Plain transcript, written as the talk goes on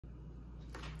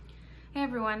Hey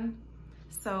everyone.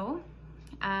 So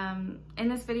in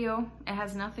this video, it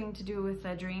has nothing to do with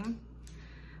a dream,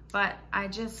 but I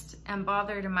just am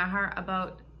bothered in my heart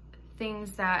about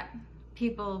things that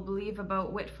people believe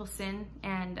about wilful sin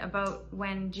and about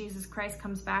when Jesus Christ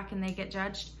comes back and they get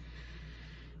judged.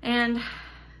 And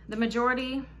the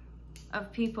majority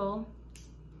of people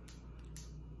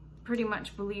pretty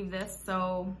much believe this,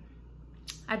 so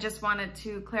I just wanted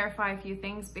to clarify a few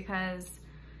things because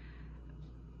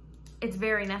it's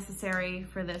very necessary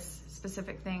for this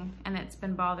specific thing and it's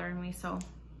been bothering me. So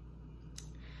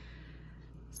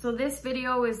this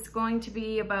video is going to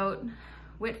be about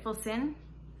wilful sin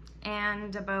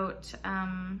and about,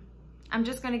 I'm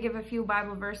just going to give a few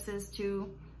Bible verses to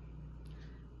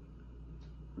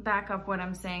back up what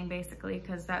I'm saying basically,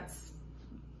 because that's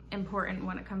important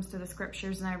when it comes to the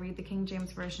scriptures, and I read the King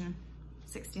James Version,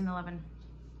 16:11.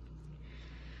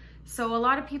 So a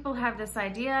lot of people have this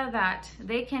idea that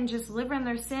they can just live in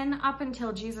their sin up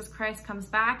until Jesus Christ comes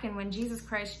back, and when Jesus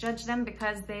Christ judges them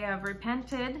because they have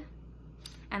repented,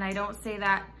 and I don't say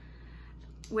that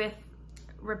with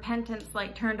repentance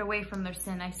like turned away from their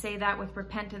sin. I say that with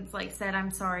repentance like said,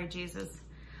 I'm sorry, Jesus.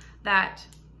 That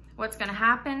what's going to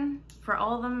happen for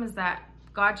all of them is that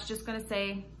God's just going to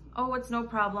say, oh, it's no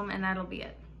problem, and that'll be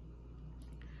it.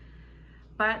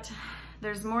 But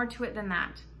there's more to it than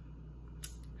that.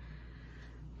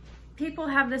 People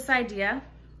have this idea,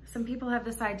 some people have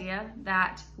this idea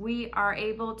that we are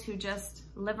able to just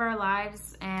live our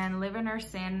lives and live in our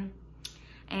sin,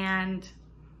 and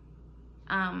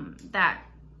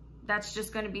that's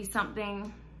just going to be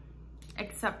something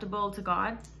acceptable to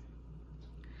God.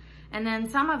 And then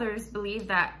some others believe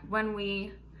that when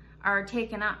we are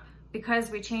taken up, because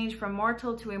we change from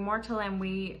mortal to immortal and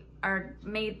we are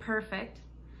made perfect,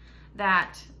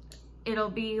 that it'll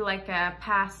be like a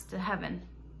pass to heaven.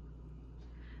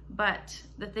 But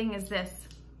the thing is this,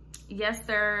 yes,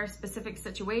 there are specific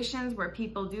situations where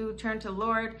people do turn to the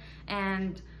Lord,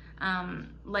 and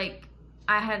like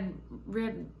I had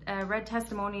read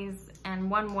testimonies,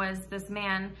 and one was this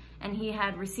man, and he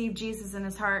had received Jesus in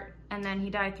his heart, and then he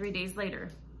died 3 days later.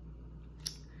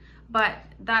 But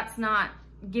that's not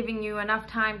giving you enough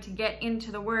time to get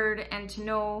into the Word and to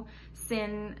know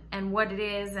sin and what it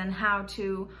is and how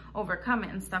to overcome it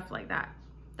and stuff like that.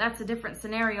 That's a different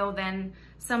scenario than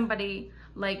somebody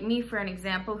like me, for an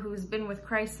example, who's been with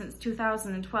Christ since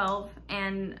 2012,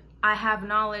 and I have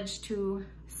knowledge to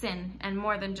sin, and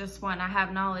more than just one. I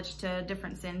have knowledge to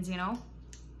different sins, you know?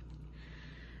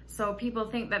 So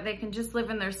people think that they can just live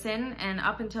in their sin and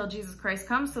up until Jesus Christ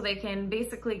comes, so they can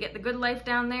basically get the good life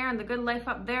down there and the good life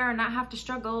up there and not have to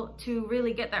struggle to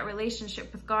really get that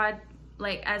relationship with God,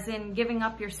 like as in giving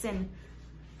up your sin.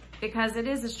 Because it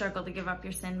is a struggle to give up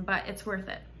your sin, but it's worth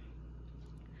it.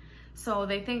 So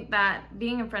they think that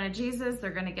being in front of Jesus,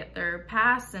 they're going to get their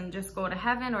pass and just go to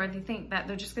heaven, or they think that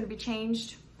they're just going to be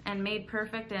changed and made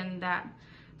perfect, and that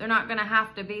they're not going to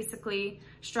have to basically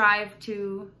strive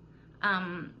to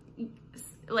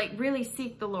like really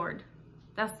seek the Lord.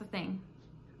 That's the thing.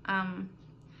 And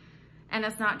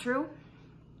it's not true.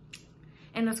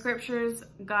 In the scriptures,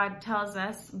 God tells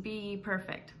us, be ye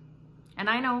perfect. And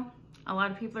I know a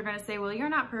lot of people are going to say, well, you're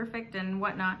not perfect and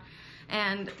whatnot.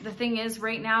 And the thing is,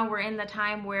 right now we're in the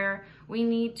time where we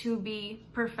need to be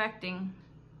perfecting.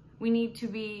 We need to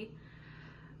be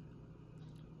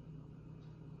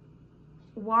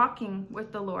walking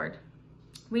with the Lord.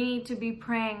 We need to be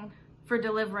praying for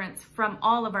deliverance from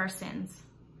all of our sins.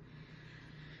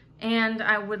 And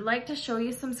I would like to show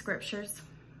you some scriptures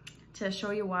to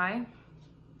show you why.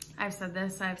 I've said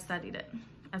this, I've studied it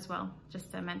as well,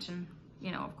 just to mention,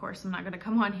 you know, of course, I'm not going to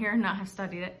come on here and not have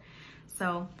studied it.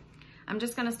 So I'm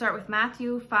just going to start with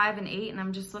Matthew 5 and 8, and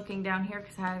I'm just looking down here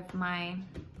because I have my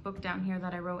book down here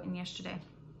that I wrote in yesterday.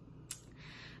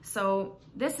 So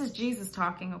this is Jesus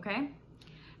talking, okay?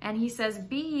 And he says,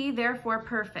 be ye therefore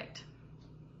perfect,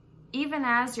 even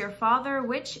as your Father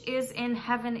which is in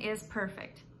heaven is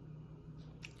perfect.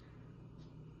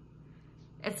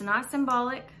 It's not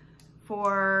symbolic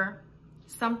for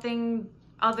something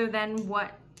other than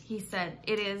what he said.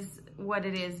 It is what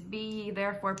it is. Be ye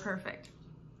therefore perfect.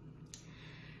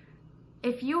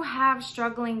 If you have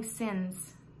struggling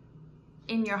sins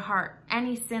in your heart,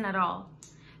 any sin at all,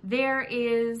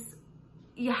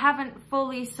 you haven't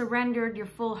fully surrendered your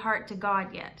full heart to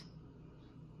God yet.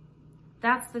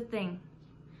 That's the thing.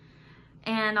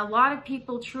 And a lot of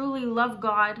people truly love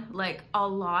God, like a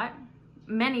lot.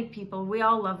 Many people, we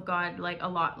all love God like a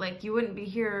lot. Like you wouldn't be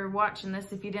here watching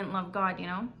this if you didn't love God, you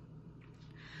know?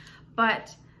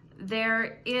 But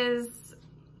there is,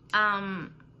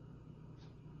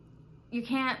 you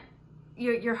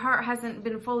your heart hasn't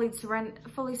been fully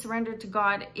surrendered to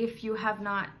God if you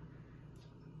haven't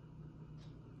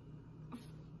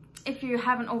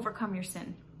overcome your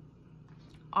sin,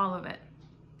 all of it.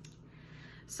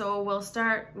 So we'll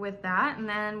start with that, and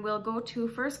then we'll go to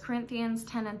 1 Corinthians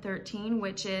 10 and 13,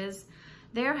 which is,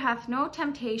 there hath no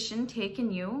temptation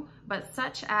taken you, but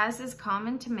such as is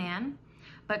common to man.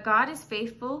 But God is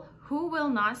faithful, who will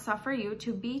not suffer you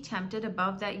to be tempted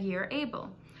above that ye are able,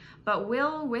 but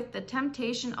will with the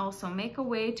temptation also make a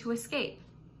way to escape,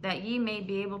 that ye may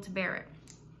be able to bear it.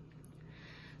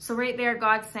 So right there,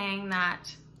 God's saying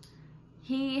that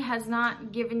he has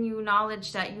not given you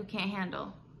knowledge that you can't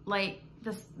handle. Like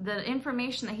the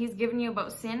information that he's given you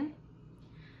about sin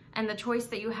and the choice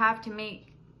that you have to make,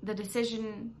 the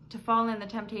decision to fall in the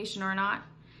temptation or not,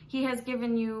 he has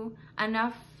given you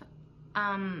enough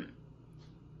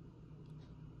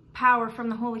power from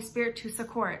the Holy Spirit to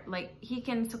succor it. Like, he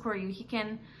can succor you. He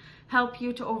can help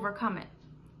you to overcome it.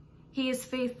 He is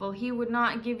faithful. He would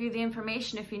not give you the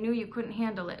information if he knew you couldn't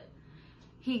handle it.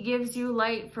 He gives you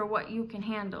light for what you can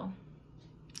handle.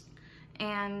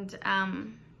 And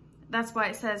that's why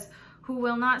it says, who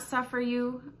will not suffer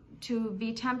you to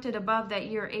be tempted above that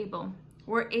you're able.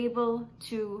 We're able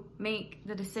to make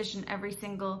the decision every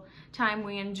single time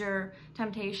we endure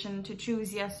temptation to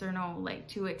choose yes or no, like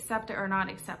to accept it or not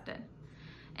accept it.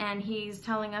 And he's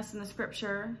telling us in the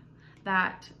scripture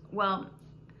that, well,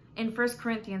 in 1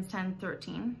 Corinthians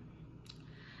 10:13,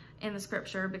 in the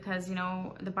scripture, because, you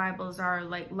know, the Bibles are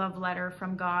like love letter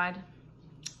from God.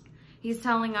 He's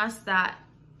telling us that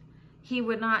he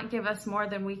would not give us more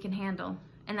than we can handle,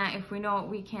 and that if we know it,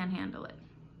 we can handle it.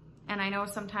 And I know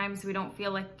sometimes we don't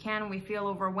feel like we can, we feel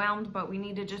overwhelmed, but we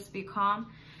need to just be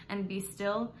calm and be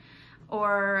still.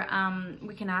 Or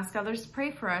we can ask others to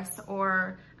pray for us,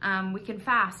 or we can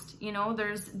fast. You know,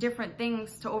 there's different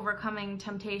things to overcoming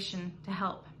temptation to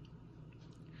help.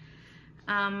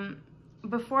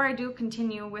 Before I do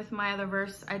continue with my other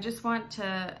verse, I just want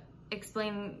to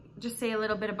say a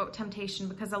little bit about temptation,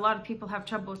 because a lot of people have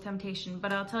trouble with temptation,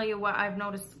 but I'll tell you what I've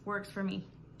noticed works for me.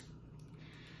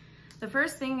 The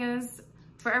first thing is,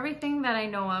 for everything that I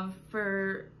know of,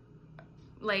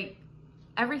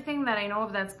 everything that I know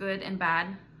of that's good and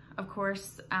bad, of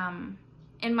course,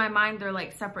 in my mind, they're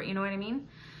like separate, you know what I mean?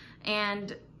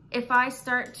 And if I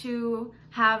start to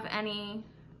have any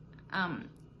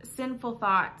sinful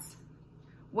thoughts,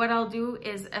 what I'll do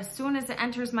is, as soon as it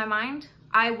enters my mind,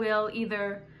 I will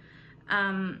either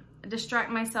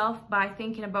distract myself by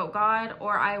thinking about God,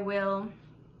 or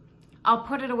I'll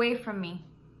put it away from me.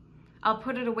 I'll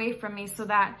put it away from me so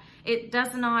that it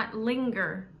does not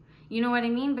linger. You know what I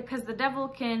mean? Because the devil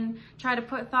can try to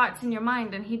put thoughts in your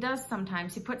mind, and he does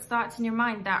sometimes. He puts thoughts in your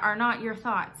mind that are not your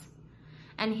thoughts.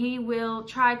 And he will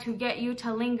try to get you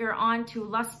to linger on to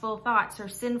lustful thoughts or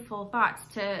sinful thoughts,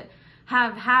 to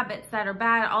have habits that are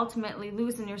bad, ultimately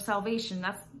losing your salvation.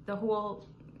 That's the whole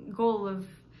goal of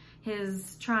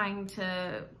his trying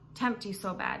to tempt you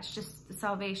so bad. It's just the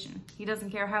salvation. He doesn't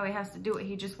care how he has to do it.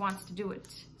 He just wants to do it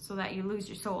so that you lose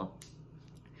your soul.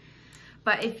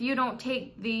 But if you don't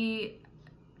take the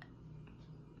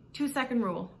 2-second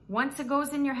rule, once it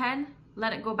goes in your head,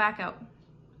 let it go back out.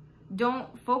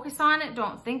 Don't focus on it.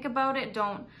 Don't think about it.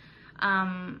 Don't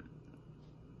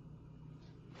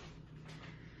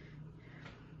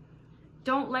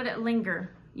let it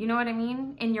linger. You know what I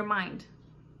mean? In your mind.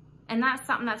 And that's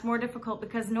something that's more difficult,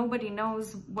 because nobody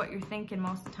knows what you're thinking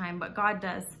most of the time, but God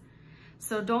does.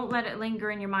 So don't let it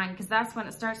linger in your mind, because that's when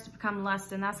it starts to become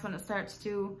lust, and that's when it starts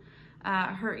to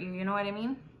hurt you. You know what I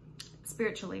mean?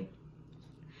 Spiritually.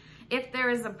 If there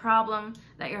is a problem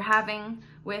that you're having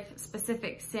with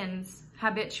specific sins,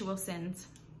 habitual sins,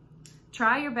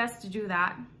 try your best to do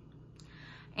that.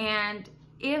 And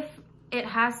if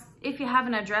you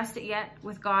haven't addressed it yet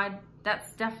with God,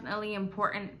 that's definitely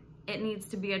important. It needs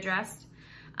to be addressed.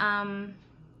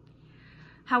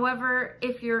 However,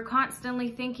 if you're constantly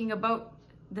thinking about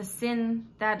the sin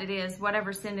that it is,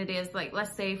 whatever sin it is, like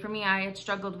let's say for me, I had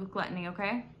struggled with gluttony,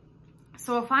 okay?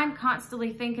 So if I'm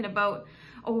constantly thinking about,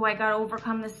 oh, I gotta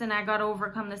overcome this sin, I gotta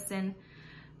overcome this sin,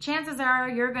 chances are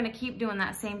you're gonna keep doing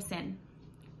that same sin.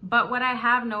 But what I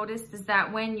have noticed is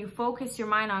that when you focus your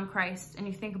mind on Christ and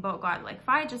you think about God, like if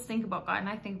I just think about God and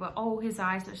I think about, oh, his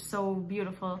eyes are so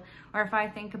beautiful, or if I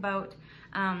think about,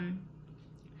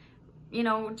 you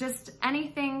know, just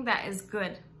anything that is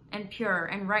good and pure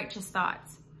and righteous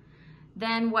thoughts,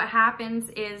 then what happens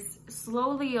is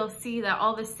slowly you'll see that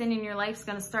all the sin in your life is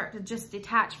going to start to just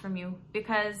detach from you.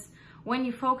 Because when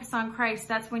you focus on Christ,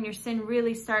 that's when your sin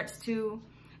really starts to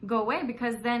go away,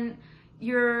 because then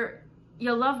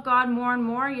you'll love God more and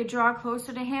more, you draw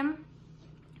closer to him,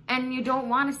 and you don't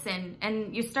want to sin,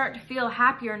 and you start to feel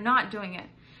happier not doing it.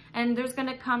 And there's going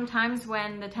to come times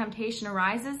when the temptation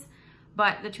arises,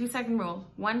 but the 2-second rule,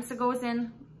 once it goes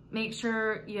in, make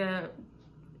sure you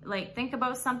like think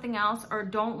about something else, or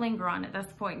don't linger on it. That's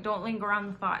the point. Don't linger on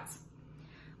the thoughts.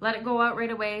 Let it go out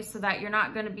right away so that you're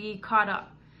not going to be caught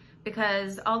up,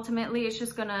 because ultimately it's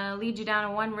just going to lead you down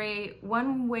a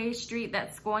one-way street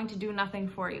that's going to do nothing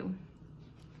for you.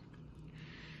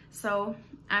 So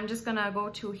I'm just going to go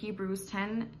to Hebrews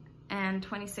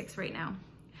 10:26 right now.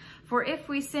 For if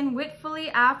we sin wilfully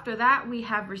after that we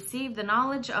have received the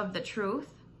knowledge of the truth,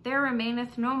 there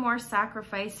remaineth no more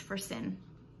sacrifice for sin.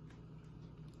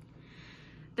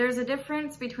 There's a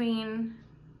difference between,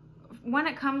 when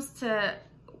it comes to,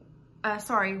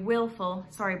 willful,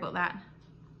 sorry about that.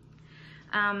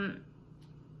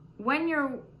 When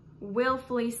you're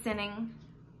willfully sinning,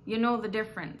 you know the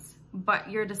difference, but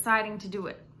you're deciding to do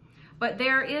it. But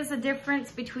there is a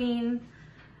difference between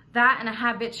that and a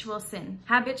habitual sin.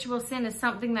 Habitual sin is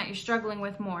something that you're struggling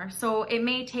with more. So it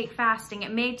may take fasting.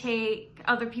 It may take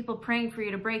other people praying for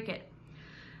you to break it.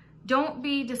 Don't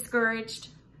be discouraged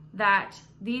that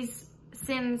these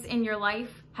sins in your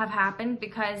life have happened,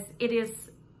 because it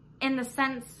is in the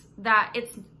sense that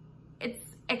it's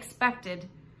expected.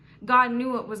 God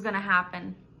knew it was going to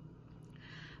happen.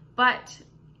 But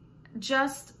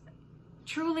just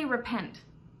truly repent.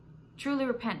 Truly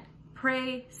repent.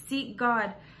 Pray, seek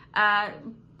God.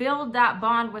 Build that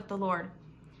bond with the Lord.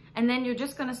 And then you're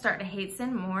just going to start to hate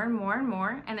sin more and more and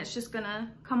more. And it's just going to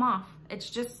come off.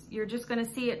 You're just going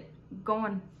to see it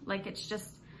going. Like, it's just,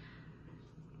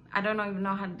 I don't even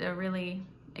know how to really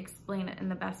explain it in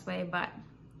the best way. But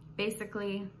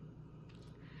basically,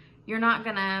 you're not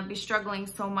going to be struggling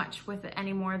so much with it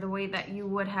anymore the way that you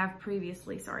would have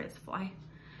previously. Sorry, it's a fly.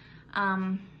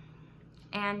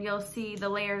 And you'll see the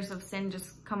layers of sin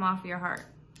just come off your heart.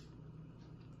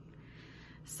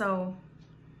 So,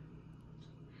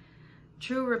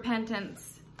 true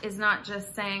repentance is not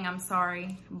just saying I'm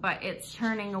sorry, but it's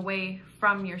turning away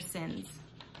from your sins,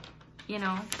 you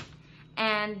know.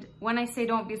 And when I say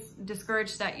don't be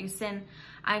discouraged that you sin,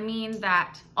 I mean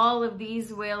that all of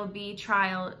these will be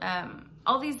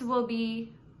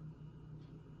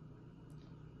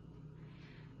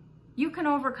you can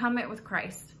overcome it with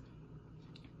Christ.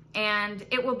 And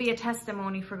it will be a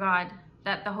testimony for God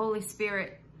that the Holy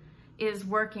Spirit is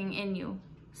working in you.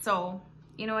 So,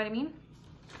 you know what I mean?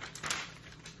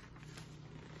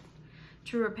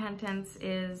 True repentance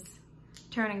is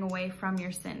turning away from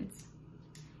your sins.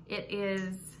 It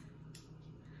is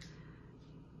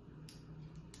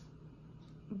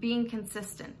being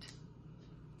consistent.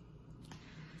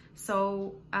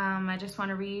 So I just want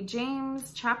to read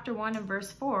James chapter 1 and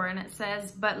verse 4, and it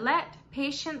says, "But let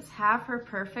patience have her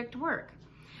perfect work,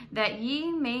 that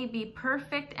ye may be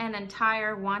perfect and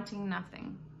entire, wanting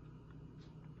nothing."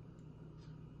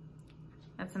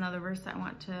 That's another verse I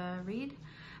want to read.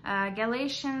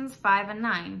 Galatians 5 and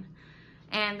 9.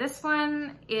 And this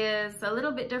one is a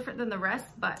little bit different than the rest,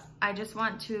 but I just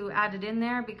want to add it in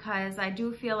there because I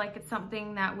do feel like it's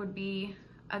something that would be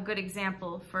a good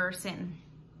example for sin.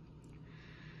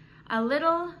 "A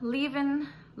little leaven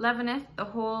leaveneth the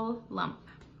whole lump."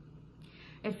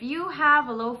 If you have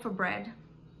a loaf of bread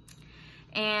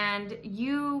and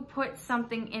you put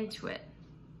something into it,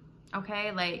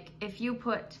 okay, like if you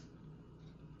put,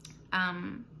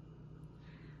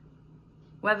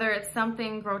 whether it's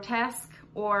something grotesque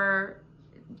or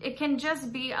it can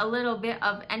just be a little bit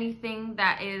of anything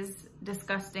that is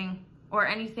disgusting or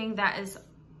anything that is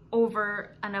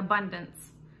over an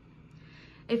abundance.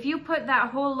 If you put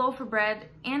that whole loaf of bread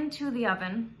into the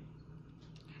oven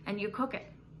and you cook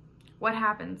it, what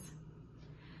happens?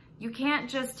 You can't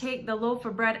just take the loaf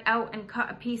of bread out and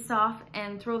cut a piece off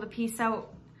and throw the piece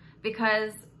out,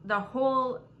 because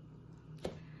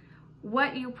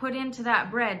what you put into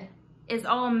that bread is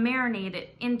all marinated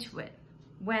into it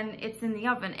when it's in the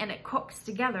oven and it cooks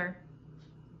together.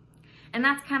 And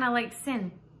that's kind of like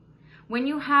sin. When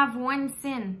you have one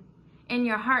sin in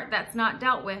your heart that's not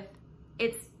dealt with,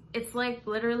 it's like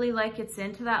literally like it's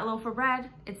into that loaf of bread,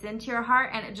 it's into your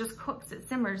heart, and it just cooks, it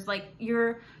simmers. Like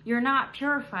you're not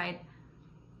purified.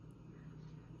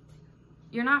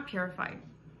 You're not purified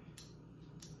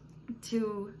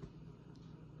to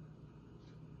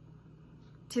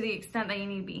the extent that you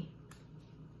need to be.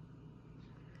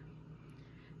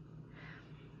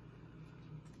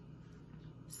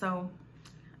 So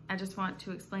I just want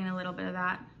to explain a little bit of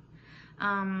that.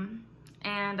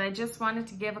 And I just wanted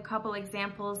to give a couple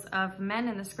examples of men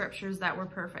in the scriptures that were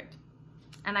perfect.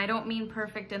 And I don't mean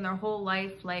perfect in their whole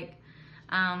life, like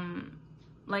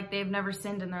they've never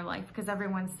sinned in their life, because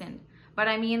everyone sinned. but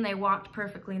I mean they walked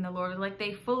perfectly in the Lord, like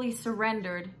they fully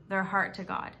surrendered their heart to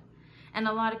God. And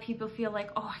a lot of people feel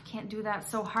like, oh, I can't do that,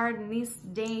 so hard in these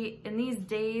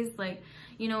days, like,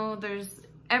 you know, there's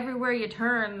everywhere you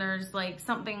turn, there's like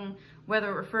something, whether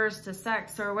it refers to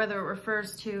sex or whether it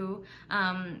refers to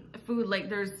food, like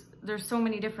there's so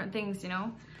many different things, you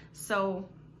know. So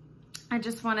I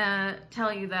just want to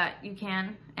tell you that you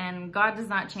can, and God does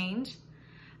not change.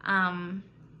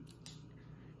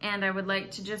 And I would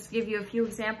like to just give you a few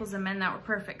examples of men that were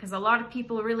perfect, because a lot of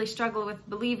people really struggle with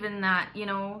believing that, you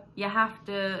know, you have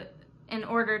to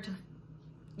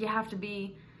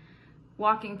be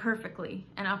walking perfectly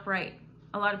and upright.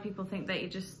 A lot of people think that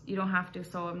you don't have to,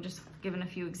 so I'm just giving a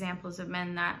few examples of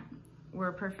men that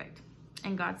were perfect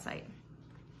in God's sight.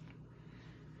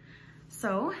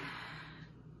 So,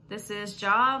 this is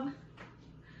Job,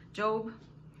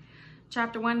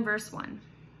 chapter 1, verse 1.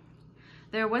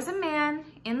 There was a man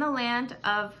in the land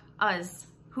of Uz,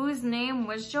 whose name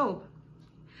was Job.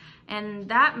 And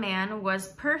that man was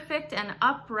perfect and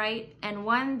upright, and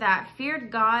one that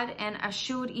feared God and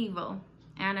eschewed evil.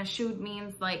 And eschewed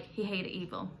means like he hated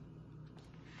evil.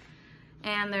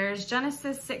 And there's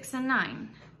Genesis 6 and 9.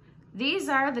 These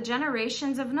are the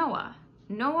generations of Noah.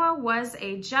 Noah was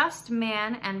a just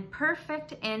man and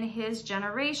perfect in his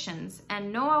generations,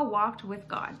 and Noah walked with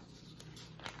God.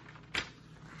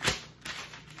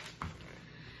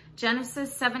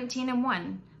 Genesis 17 and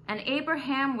 1. And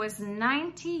Abraham was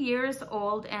 90 years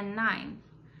old and 9.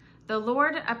 The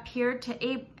Lord appeared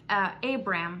to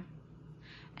Abram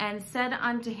and said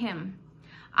unto him,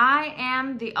 I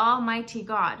am the Almighty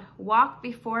God. Walk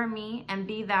before me and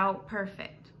be thou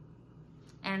perfect.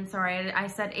 And sorry, I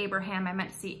said Abraham. I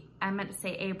meant to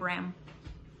say Abram.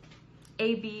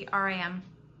 A-B-R-A-M.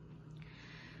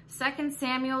 2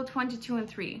 Samuel 22 and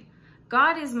 3.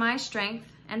 God is my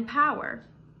strength and power,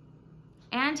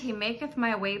 and he maketh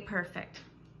my way perfect.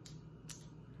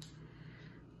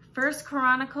 1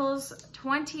 Chronicles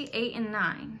 28 and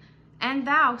 9. And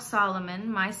thou,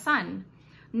 Solomon, my son,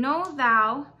 know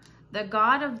thou the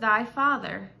God of thy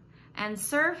father, and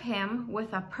serve him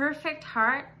with a perfect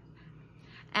heart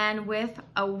and with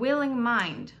a willing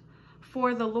mind.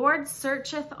 For the Lord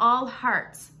searcheth all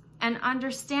hearts, and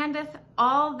understandeth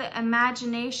all the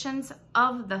imaginations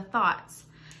of the thoughts.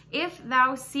 If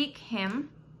thou seek him,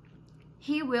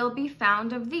 he will be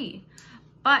found of thee.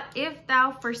 But if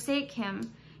thou forsake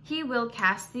him, he will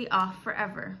cast thee off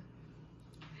forever.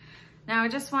 Now, I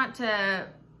just want to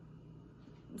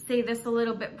say this a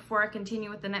little bit before I continue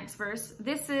with the next verse.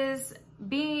 This is,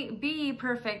 be ye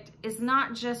perfect is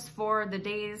not just for the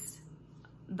days,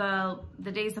 the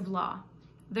days of law.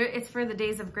 It's for the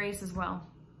days of grace as well.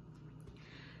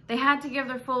 They had to give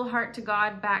their full heart to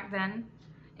God back then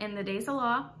in the days of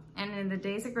law. And in the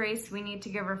days of grace, we need to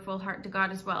give our full heart to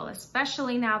God as well,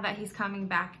 especially now that he's coming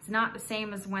back. It's not the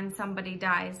same as when somebody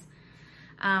dies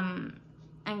and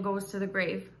goes to the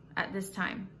grave at this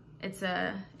time. It's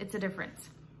a difference.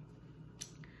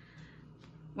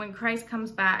 When Christ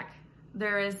comes back,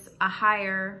 there is a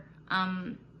higher,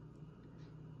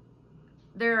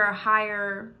 there are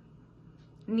higher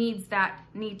needs that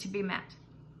need to be met.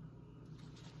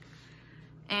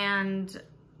 And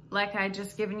like I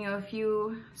just given you a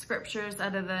few scriptures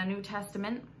out of the New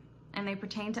Testament, and they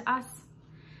pertain to us.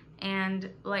 And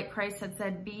like Christ had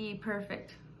said, be ye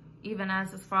perfect, even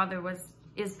as his Father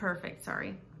is perfect,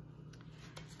 sorry.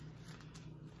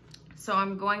 So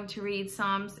I'm going to read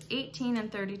Psalms 18 and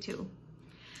 32.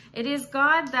 It is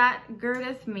God that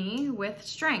girdeth me with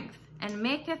strength, and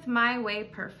maketh my way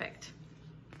perfect.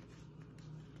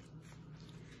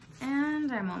 And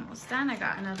I'm almost done. I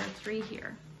got another 3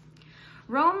 here.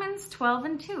 Romans 12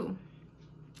 and 2,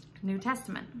 New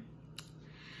Testament.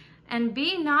 And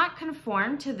be not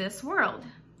conformed to this world,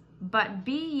 but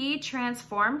be ye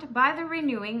transformed by the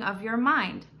renewing of your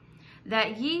mind,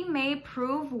 that ye may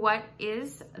prove what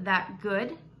is that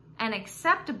good and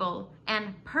acceptable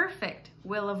and perfect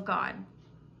will of God.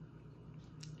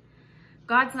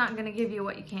 God's not going to give you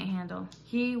what you can't handle.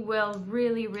 He will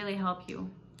really, really help you.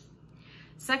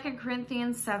 2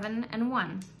 Corinthians 7 and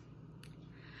 1.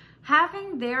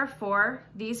 Having therefore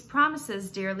these promises,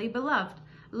 dearly beloved,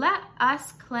 let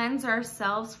us cleanse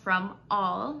ourselves from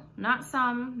all, not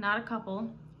some, not a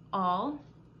couple, all,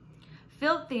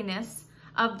 filthiness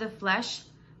of the flesh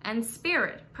and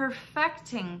spirit,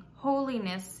 perfecting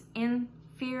holiness in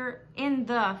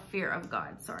the fear of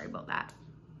God. Sorry about that.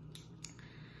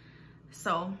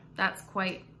 So that's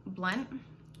quite blunt.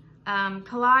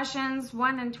 Colossians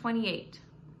 1 and 28.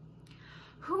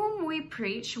 whom we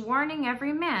preach, warning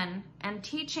every man and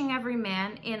teaching every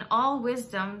man in all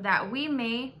wisdom, that we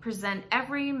may present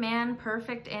every man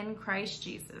perfect in Christ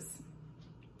Jesus.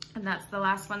 And that's the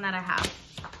last one that I have.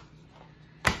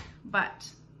 But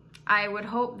I would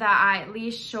hope that I at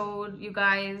least showed you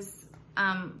guys,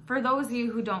 for those of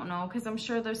you who don't know, because I'm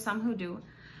sure there's some who do,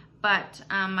 but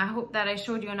I hope that I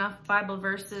showed you enough Bible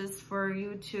verses for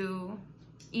you to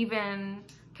even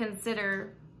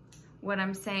consider what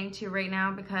I'm saying to you right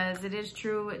now, because it is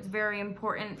true. It's very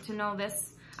important to know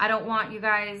this. I don't want you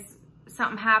guys,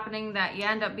 something happening that you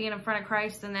end up being in front of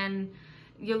Christ and then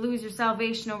you lose your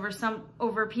salvation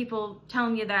over people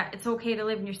telling you that it's okay to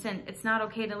live in your sin. It's not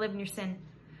okay to live in your sin.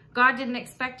 God didn't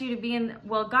expect you to be in,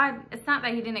 well, God, it's not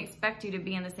that he didn't expect you to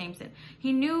be in the same sin.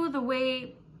 He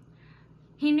knew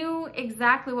he knew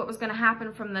exactly what was going to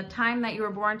happen from the time that you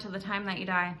were born to the time that you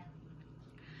die.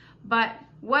 But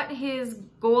what his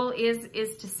goal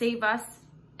is to save us.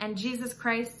 And Jesus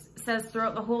Christ says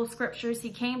throughout the whole scriptures,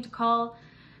 he came to call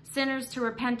sinners to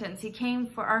repentance. He came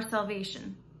for our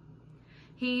salvation.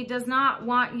 He does not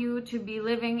want you to be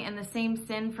living in the same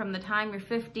sin from the time you're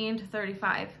 15 to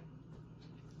 35.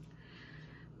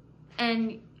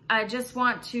 And I just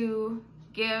want to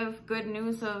give good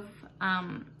news of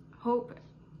hope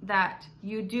that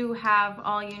you do have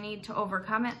all you need to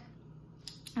overcome it.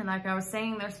 And like I was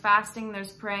saying, there's fasting,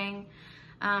 there's praying.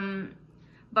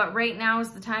 But right now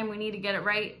is the time we need to get it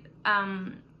right.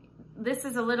 This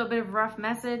is a little bit of a rough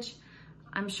message.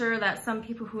 I'm sure that some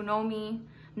people who know me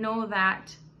know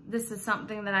that this is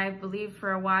something that I've believed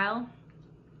for a while.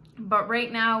 But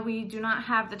right now we do not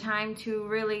have the time to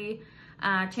really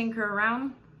tinker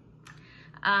around.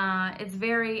 It's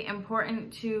very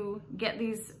important to get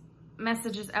these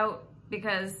messages out,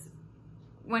 because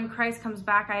when Christ comes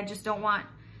back, I just don't want,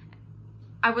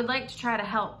 I would like to try to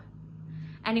help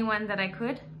anyone that I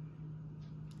could.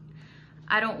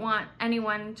 I don't want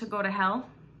anyone to go to hell.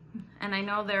 And I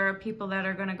know there are people that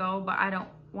are going to go, but I don't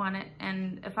want it.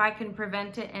 And if I can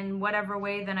prevent it in whatever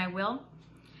way, then I will.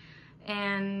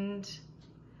 And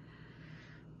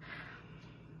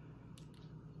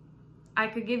I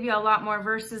could give you a lot more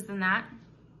verses than that.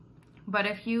 But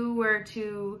if you were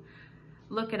to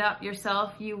look it up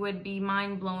yourself, you would be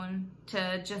mind blown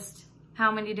to just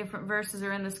how many different verses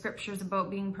are in the scriptures about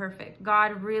being perfect.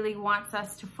 God really wants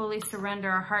us to fully surrender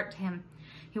our heart to him.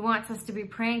 He wants us to be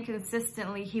praying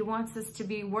consistently. He wants us to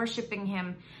be worshiping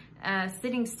him,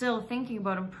 sitting still, thinking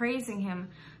about him, praising him.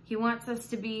 He wants us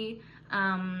to be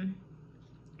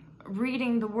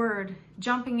reading the word,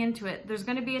 jumping into it. There's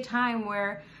going to be a time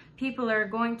where people are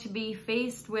going to be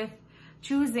faced with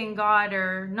choosing God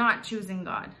or not choosing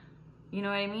God. You know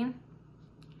what I mean?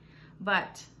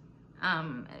 But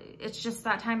it's just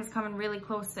that time is coming really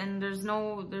close, and there's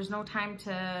no time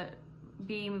to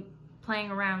be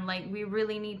playing around. Like, we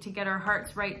really need to get our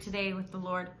hearts right today with the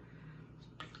Lord.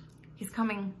 He's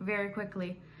coming very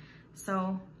quickly.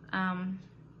 So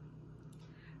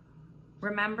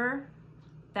remember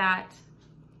that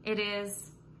it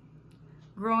is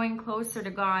growing closer to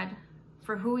God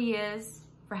for who he is,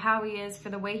 for how he is, for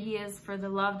the way he is, for the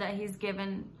love that he's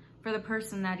given, for the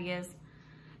person that he is.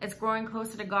 It's growing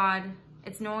closer to God.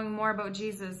 It's knowing more about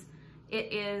Jesus.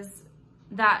 It is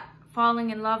that falling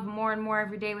in love more and more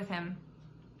every day with him.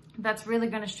 That's really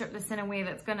going to strip the sin away.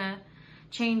 That's going to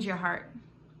change your heart,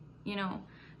 you know.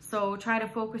 So try to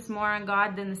focus more on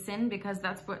God than the sin, because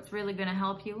that's what's really going to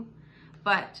help you.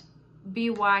 But be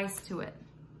wise to it.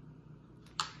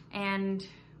 And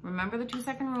remember the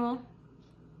 2-second rule.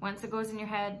 Once it goes in your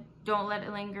head, don't let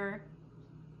it linger.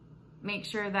 Make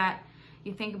sure that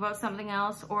you think about something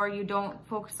else, or you don't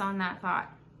focus on that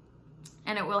thought.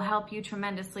 And it will help you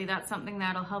tremendously. That's something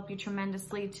that'll help you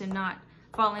tremendously to not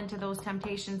fall into those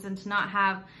temptations and to not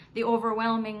have the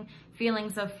overwhelming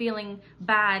feelings of feeling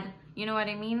bad. You know what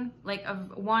I mean? Like,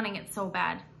 of wanting it so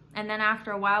bad. And then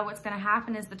after a while, what's going to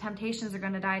happen is the temptations are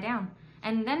going to die down.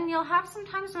 And then you'll have some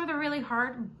times where they're really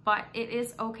hard, but it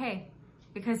is okay,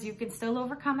 because you can still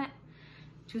overcome it.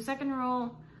 2-second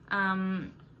rule,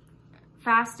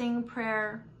 fasting,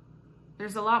 prayer.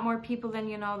 There's a lot more people than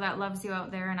you know that loves you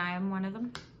out there, and I am one of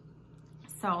them.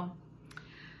 So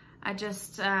I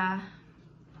just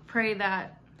pray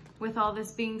that with all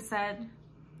this being said,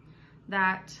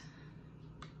 that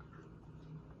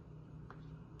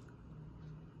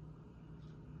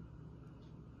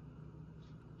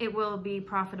it will be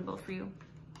profitable for you.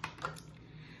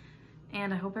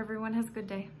 And I hope everyone has a good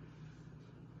day.